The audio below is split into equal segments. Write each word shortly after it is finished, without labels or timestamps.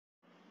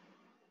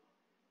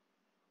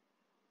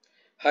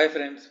Hi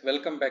friends,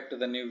 welcome back to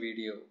the new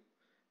video.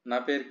 నా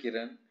పేరు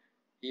కిరణ్.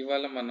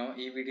 ఇవాళ మనం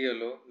ఈ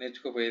వీడియోలో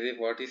నేర్చుకోబోయేది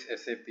what is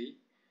SAP,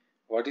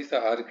 what is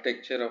the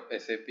architecture of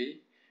SAP,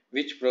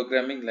 which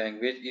programming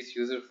language is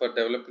used for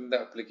developing the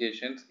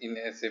applications in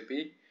SAP,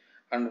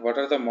 and what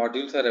are the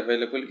modules are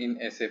available in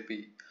SAP.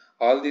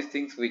 All these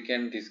things we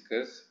can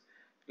discuss.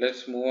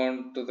 Let's move on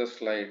to the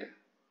slide.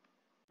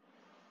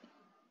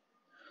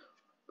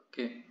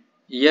 Okay.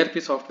 ERP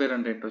software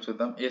అంటే ఏంటో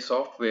చూద్దాం. A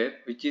software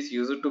which is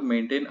used to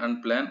maintain and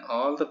plan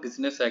all the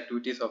business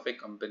activities of a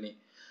company.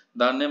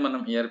 దాన్నే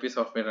మనం ERP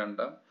software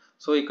అంటాం.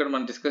 So ఇక్కడ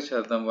మనం discuss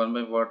చేద్దాం one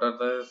by what are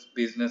the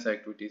business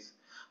activities.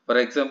 For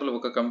example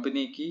ఒక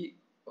కంపెనీకి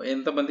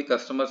ఎంతమంది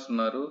కస్టమర్స్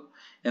ఉన్నారు,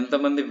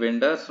 ఎంతమంది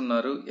వెండర్స్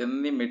ఉన్నారు,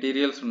 ఎన్ని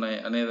మెటీరియల్స్ ఉన్నాయి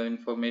అనే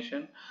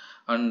information,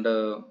 and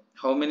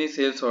how many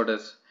sales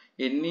orders,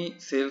 ఎన్ని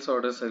సేల్స్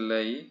ఆర్డర్స్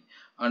వెళ్ళాయి,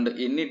 అండ్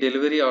ఎన్ని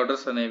డెలివరీ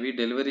ఆర్డర్స్ అనేవి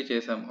డెలివరీ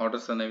చేసాం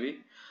ఆర్డర్స్ అనేవి,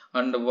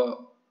 and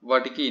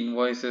వాటికి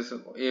invoices,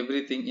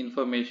 everything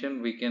information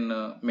we can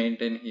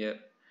maintain here,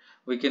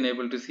 we can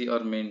able to see or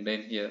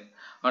maintain here.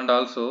 And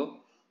also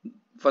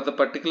for the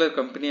particular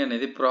company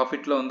అనేది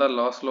ప్రాఫిట్లో ఉందా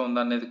లాస్లో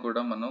ఉందా అనేది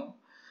కూడా మనం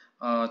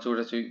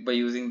చూడొచ్చు by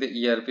using the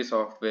ERP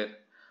software.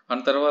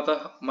 And తర్వాత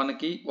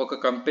మనకి ఒక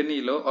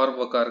కంపెనీలో ఆర్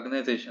ఒక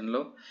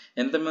ఆర్గనైజేషన్లో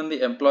ఎంతమంది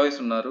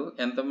ఎంప్లాయీస్ ఉన్నారు,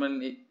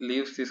 ఎంతమంది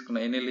లీవ్స్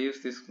తీసుకున్నారు, ఎన్ని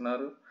లీవ్స్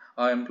తీసుకున్నారు,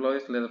 ఆ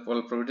ఎంప్లాయీస్ లేదా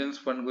వాళ్ళ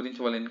ప్రొవిడెన్స్ ఫండ్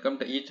గురించి వాళ్ళ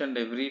income, each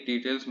and every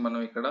details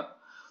మనం ఇక్కడ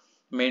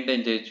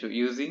మెయింటైన్ చేయొచ్చు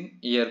యూజింగ్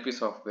ERP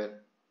సాఫ్ట్వేర్.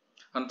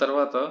 అండ్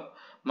తర్వాత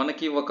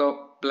మనకి ఒక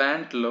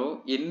ప్లాంట్లో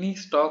ఎన్ని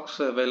స్టాక్స్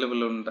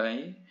అవైలబుల్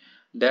ఉంటాయి,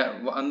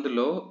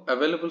 అందులో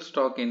అవైలబుల్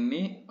స్టాక్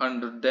ఎన్ని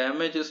అండ్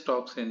డ్యామేజ్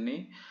స్టాక్స్ ఎన్ని,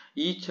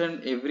 ఈచ్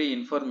అండ్ ఎవ్రీ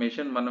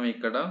ఇన్ఫర్మేషన్ మనం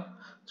ఇక్కడ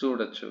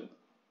చూడొచ్చు.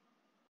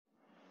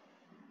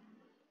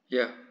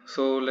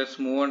 So let's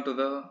move on to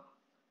the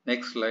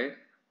next slide.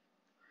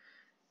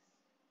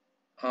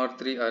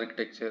 R3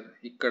 architecture.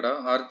 ఇక్కడ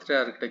R3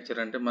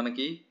 ఆర్కిటెక్చర్ అంటే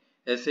మనకి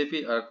SAP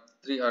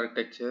R3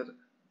 architecture,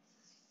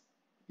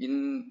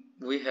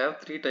 we have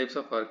three types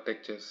of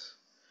architectures.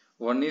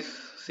 One is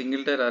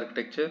single tier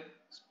architecture,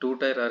 two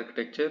tier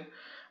architecture,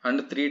 and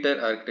three tier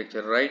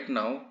architecture. Right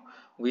now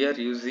we are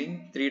using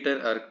three tier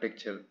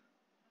architecture.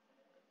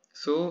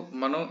 So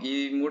మనం ఈ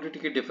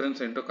మూడిటికి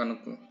difference ఏంటో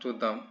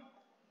చూద్దాం.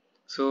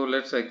 So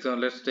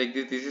let's take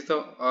this is the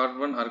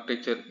R1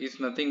 architecture. Is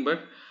nothing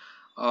but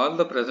all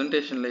the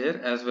presentation layer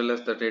as well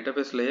as the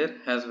database layer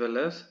as well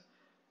as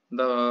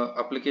the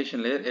application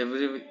layer,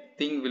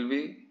 everything will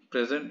be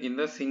present in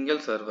the single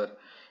server,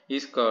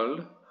 is called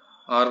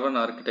R1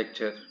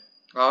 architecture.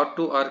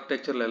 R2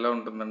 architecture ఎలా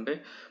ఉంటుందంటే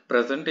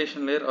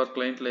presentation layer or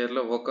client layer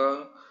లో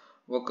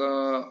ఒక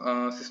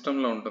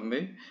సిస్టంలో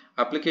ఉంటుంది,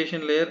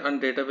 application layer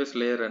and database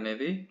layer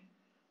అనేది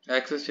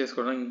access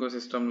చేసుకోవడానికి ఇంకో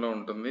సిస్టంలో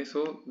ఉంటుంది.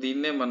 సో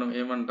దీన్నే మనం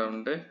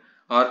ఏమంటామంటే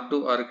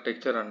R2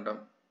 ఆర్కిటెక్చర్ అంటాం.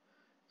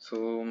 సో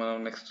మనం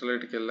నెక్స్ట్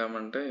స్లైడ్కి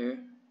వెళ్ళామంటే,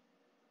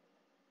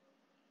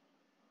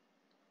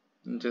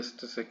 just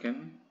a second.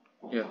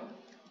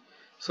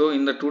 So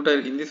in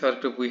this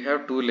architecture we have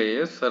two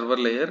layers, server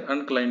layer and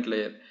client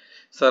layer.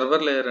 Server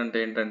layer ante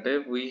entante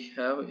we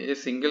have a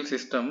single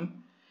system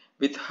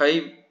with high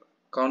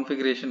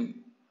configuration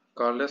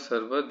called as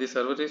server. The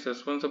server is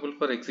responsible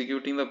for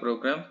executing the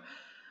program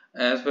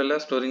as well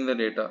as storing the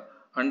data.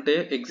 Ante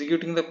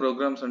executing the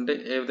programs ante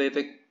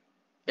edaithe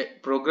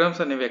programs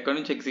అనేవి ఎక్కడి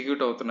నుంచి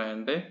execute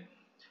అవుతున్నాయంటే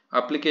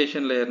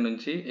application layer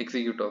నుంచి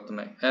execute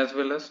అవుతున్నాయి, as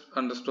well as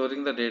and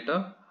storing the data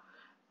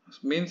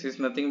means is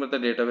nothing but the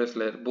database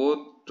layer.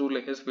 Both two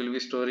layers will be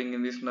storing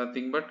in this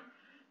nothing but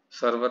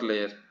server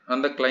layer. And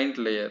the client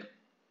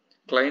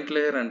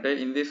layer ante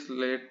in this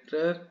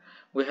layer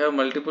we have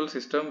multiple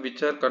systems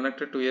which are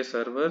connected to a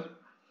server.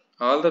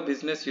 All the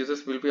business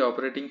users will be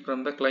operating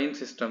from the client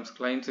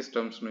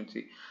systems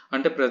నుంచి.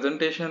 అంటే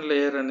presentation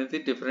layer అనేది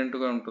different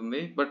గా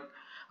ఉంటుంది, but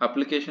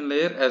application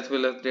layer as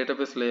well as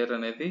database layer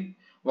అనేది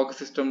ఒక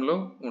సిస్టంలో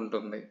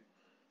ఉంటుంది.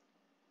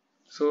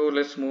 So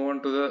let's move on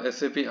to the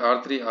SAP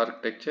R3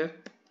 architecture.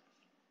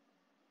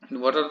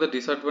 What are the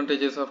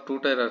disadvantages of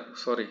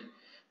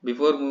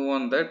before move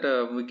on that,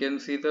 we can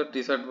see the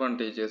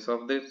disadvantages of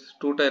this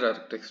two-tier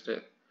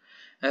architecture.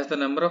 As the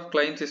number of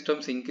client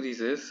systems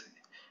increases,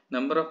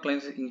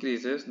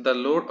 the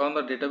load on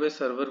the database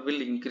server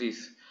will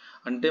increase.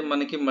 అంటే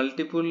మనకి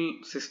multiple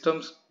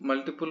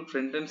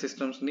front end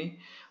సిస్టమ్స్ని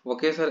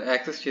ఒకేసారి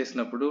access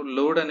చేసినప్పుడు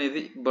load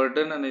అనేది,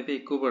 burden అనేది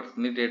ఎక్కువ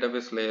పడుతుంది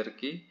database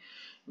లేయర్కి.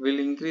 will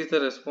increase the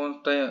response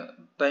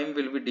time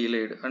will be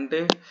delayed, అంటే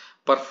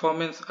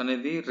performance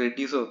అనేది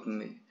రెడ్యూస్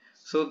అవుతుంది.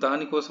 సో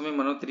దానికోసమే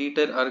మనం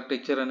 3-tier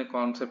ఆర్కిటెక్చర్ అనే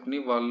కాన్సెప్ట్ని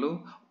వాళ్ళు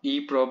ఈ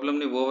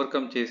ప్రాబ్లమ్ని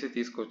ఓవర్కమ్ చేసి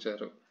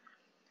తీసుకొచ్చారు.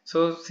 So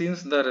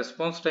since the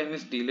response time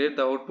is delayed,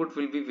 the output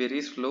will be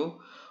very slow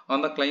on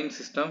the client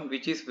system,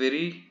 which is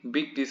very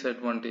big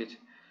disadvantage.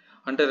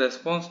 అంటే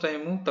రెస్పాన్స్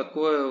టైము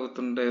తక్కువ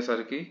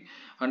అవుతుండేసరికి,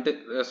 అంటే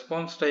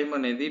రెస్పాన్స్ టైం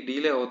అనేది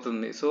డిలే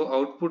అవుతుంది. సో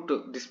అవుట్పుట్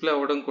డిస్ప్లే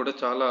అవ్వడం కూడా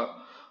చాలా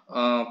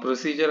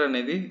ప్రొసీజర్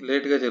అనేది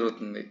లేట్గా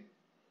జరుగుతుంది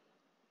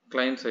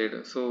క్లయింట్ సైడ్.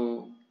 సో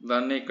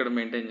దాన్ని ఇక్కడ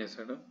మెయింటైన్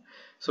చేశాడు.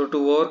 So to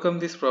overcome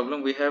this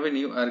problem we have a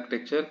new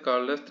architecture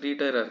called as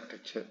 3-tier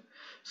architecture.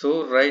 So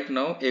right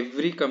now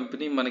every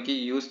company మనకి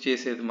యూజ్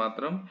చేసేది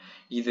మాత్రం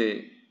ఇదే.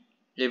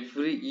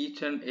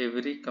 ఈచ్ అండ్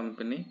ఎవ్రీ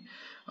కంపెనీ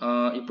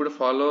ఇప్పుడు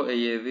ఫాలో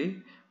అయ్యేది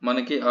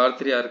మనకి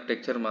R3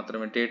 ఆర్కిటెక్చర్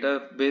మాత్రమే.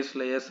 డేటాబేస్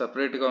లేయర్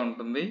సపరేట్గా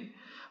ఉంటుంది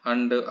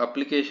అండ్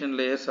అప్లికేషన్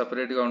లేయర్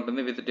సపరేట్గా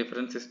ఉంటుంది with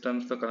different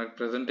సిస్టమ్స్తో connect.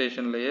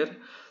 Presentation layer,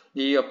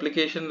 ఈ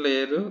అప్లికేషన్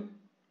లేయర్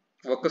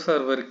ఒక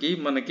సర్వర్కి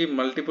మనకి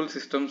మల్టిపుల్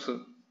సిస్టమ్స్,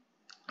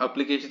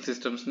 అప్లికేషన్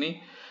సిస్టమ్స్ని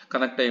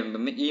కనెక్ట్ అయి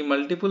ఉంటుంది. ఈ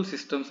మల్టిపుల్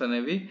సిస్టమ్స్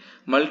అనేవి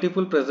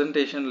మల్టిపుల్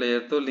ప్రెజెంటేషన్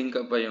లేయర్తో లింక్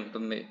అప్ అయి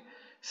ఉంటుంది.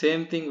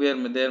 Same thing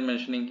where they are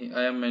mentioning,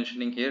 I am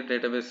mentioning here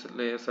database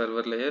layer,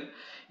 server layer.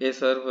 A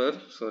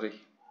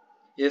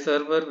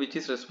server which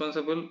is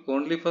responsible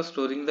only for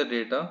storing the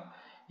data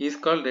is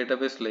called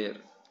database layer.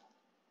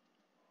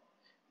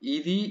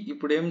 ఇది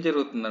ఇప్పుడు ఏం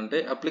జరుగుతుందంటే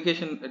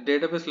application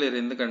database layer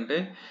ఎందుకంటే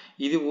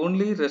ఇది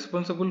only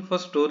responsible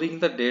for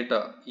storing the data,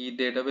 ఈ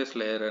database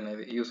layer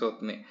అనేది use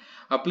అవుతుంది.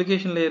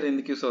 Application layer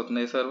ఎందుకు యూస్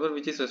అవుతుంది? Server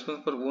which is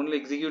responsible for only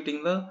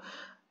executing the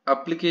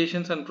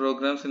applications and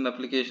programmes in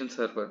application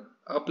server.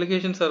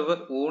 Application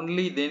server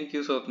only దేనికి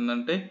use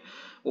అవుతుందంటే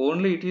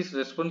only it is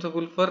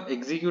responsible for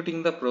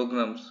executing the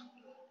programmes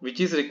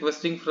which is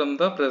requesting from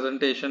the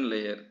presentation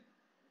layer.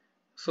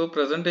 So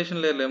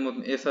presentation layer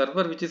ఏమవుతుంది? ఏ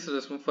server which is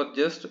responsible for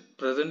just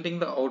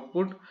presenting the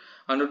output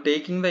and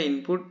taking the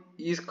input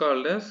is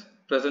called as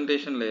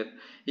presentation layer.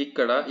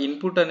 ఇక్కడ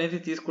input అనేది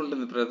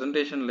తీసుకుంటుంది.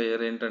 Presentation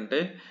layer ఏంటంటే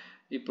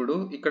ఇప్పుడు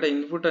ఇక్కడ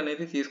input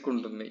అనేది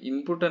తీసుకుంటుంది.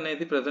 Input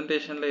అనేది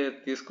ప్రెజెంటేషన్ లేయర్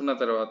తీసుకున్న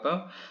తర్వాత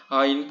ఆ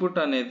ఇన్పుట్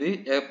అనేది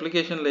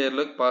అప్లికేషన్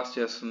లేయర్లోకి పాస్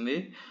చేస్తుంది.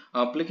 ఆ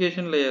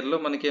అప్లికేషన్ లేయర్లో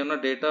మనకి ఏమైనా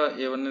డేటా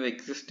ఏమన్నా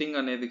ఎగ్జిస్టింగ్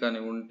అనేది కానీ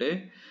ఉంటే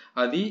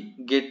అది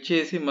గెట్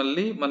చేసి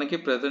మళ్ళీ మనకి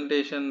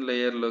ప్రెజెంటేషన్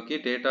లేయర్లోకి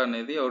డేటా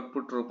అనేది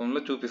అవుట్పుట్ రూపంలో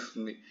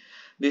చూపిస్తుంది.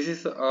 This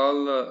is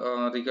all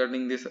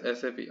regarding this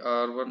SAP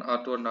R1,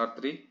 R2 and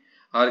R3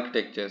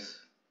 architectures.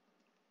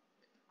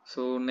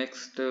 So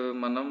next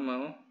మనం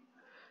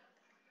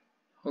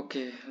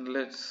ఓకే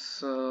లెట్స్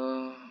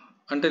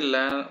అంటే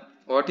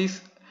వాట్ ఈస్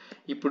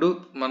ఇప్పుడు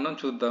మనం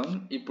చూద్దాం.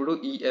 ఇప్పుడు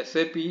ఈ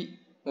SAP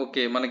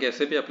ఓకే మనకి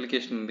SAP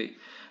అప్లికేషన్ ఉంది.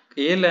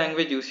 ఏ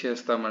లాంగ్వేజ్ యూస్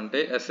చేస్తామంటే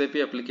SAP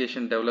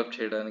అప్లికేషన్ డెవలప్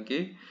చేయడానికి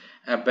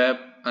ABAP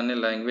అనే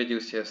లాంగ్వేజ్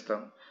యూస్ చేస్తాం.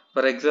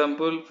 For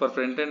example for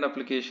front end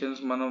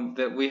applications మనం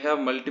we have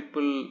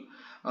multiple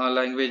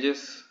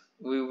languages.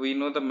 we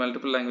know the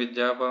multiple language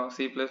Java,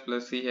 C++,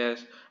 C#,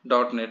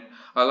 .NET.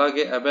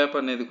 అలాగే ABAP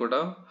అనేది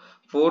కూడా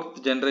 4th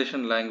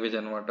generation language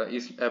అనమాట.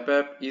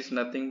 ABAP is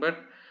nothing but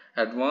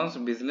advanced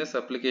business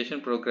application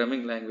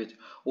programming language.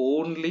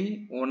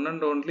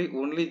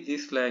 Only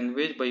this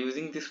language, by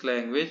using this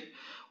language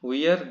we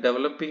are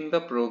developing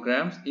the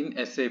programs in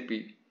SAP.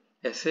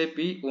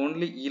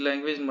 Only ఈ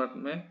language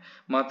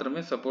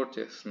మాత్రమే support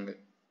చేస్తుంది.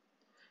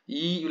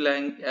 ఈ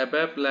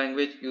ABAP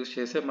language use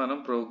చేసే మనం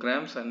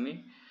programmes అన్ని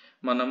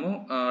మనము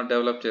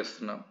develop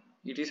చేస్తున్నాం.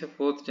 It is a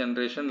 4th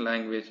generation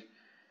language.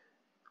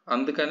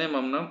 అందుకనే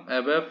మనం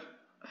ABAP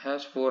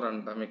హ్యాష్ 4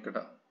 అంటాం ఇక్కడ.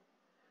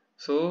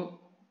 సో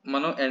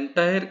మనం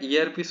ఎంటైర్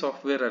ERP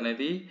సాఫ్ట్వేర్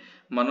అనేది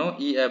మనం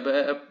ఈ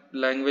ABAP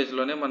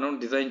లాంగ్వేజ్లోనే మనం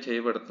డిజైన్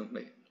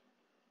చేయబడుతుంది.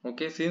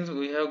 Okay, since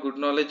we have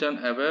good knowledge on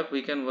ABAP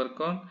we can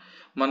work on.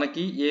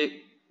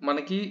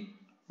 మనకి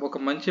ఒక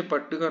మంచి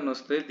పట్టుగా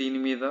వస్తే దీని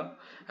మీద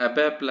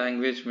ABAP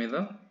లాంగ్వేజ్ మీద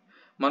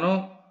మనం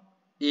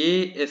ఏ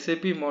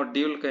SAP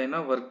మాడ్యూల్కైనా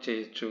వర్క్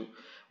చేయొచ్చు.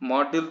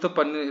 మాడ్యూల్తో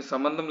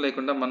సంబంధం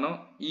లేకుండా మనం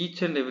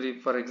each and every,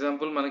 for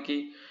example మనకి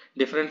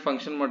డిఫరెంట్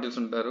ఫంక్షన్ మాడ్యూల్స్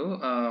ఉంటారు,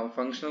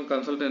 ఫంక్షనల్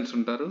కన్సల్టెంట్స్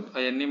ఉంటారు.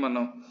 అవన్నీ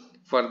మనం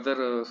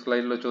ఫర్దర్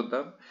స్లైడ్లో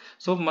చూద్దాం.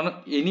 సో మనం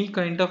ఎనీ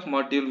కైండ్ ఆఫ్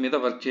మాడ్యూల్ మీద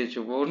వర్క్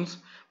చేయొచ్చు వన్స్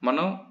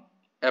మనం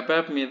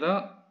ABAP మీద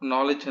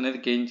నాలెడ్జ్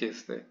అనేది గెయిన్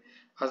చేస్తే.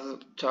 అసలు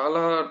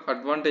చాలా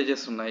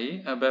అడ్వాంటేజెస్ ఉన్నాయి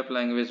ABAP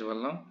లాంగ్వేజ్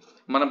వల్ల.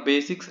 మన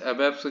బేసిక్స్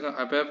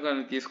ABAP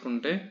కానీ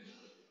తీసుకుంటే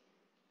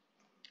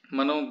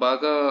మనం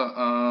బాగా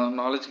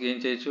నాలెడ్జ్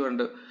గెయిన్ చేయొచ్చు.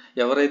 అండ్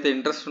ఎవరైతే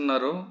ఇంట్రెస్ట్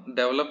ఉన్నారో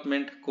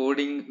డెవలప్మెంట్,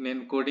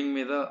 నేను కోడింగ్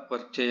మీద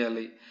వర్క్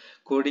చేయాలి,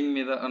 కోడింగ్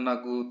మీద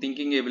నాకు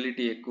థింకింగ్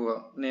ఎబిలిటీ ఎక్కువ,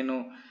 నేను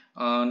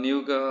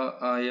న్యూగా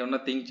ఏమన్నా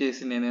థింక్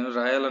చేసి నేనేమో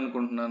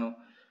రాయాలనుకుంటున్నాను,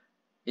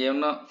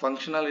 ఏమన్నా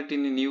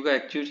ఫంక్షనాలిటీని న్యూగా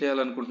అచీవ్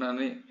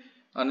చేయాలనుకుంటున్నాను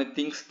అనే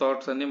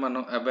థాట్స్ అన్ని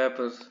మనం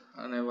ABAPers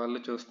అనే వాళ్ళు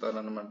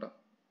చూస్తారనమాట.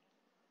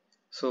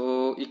 సో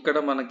ఇక్కడ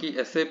మనకి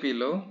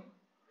SAPలో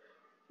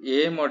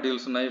ఏ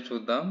మాడ్యూల్స్ ఉన్నాయో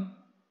చూద్దాం.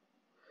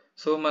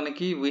 సో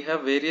మనకి we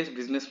have various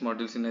business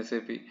modules in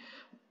SAP.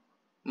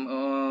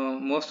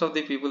 Most of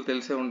the people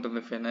తెలిసే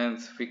ఉంటుంది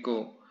finance, FICO,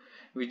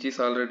 which is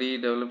already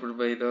developed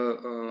by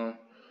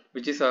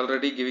which is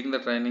already giving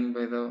the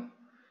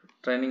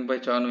training by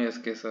Chanu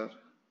SK sir.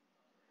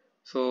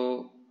 So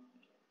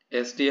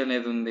SD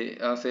అనేది ఉంది,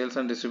 sales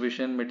and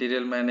distribution,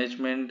 material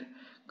management,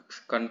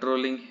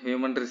 controlling,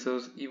 human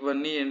resource,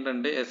 ఇవన్నీ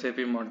ఏంటంటే SAP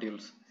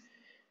modules.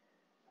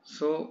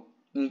 So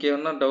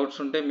ఇంకేమన్నా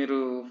doubts ఉంటే మీరు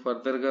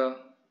ఫర్దర్గా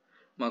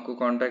మాకు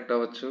contact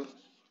అవ్వచ్చు.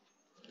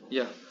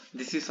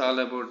 This is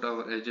all about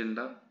our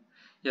agenda.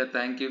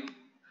 Thank you.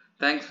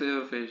 Thanks for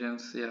your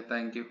patience.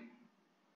 Thank you.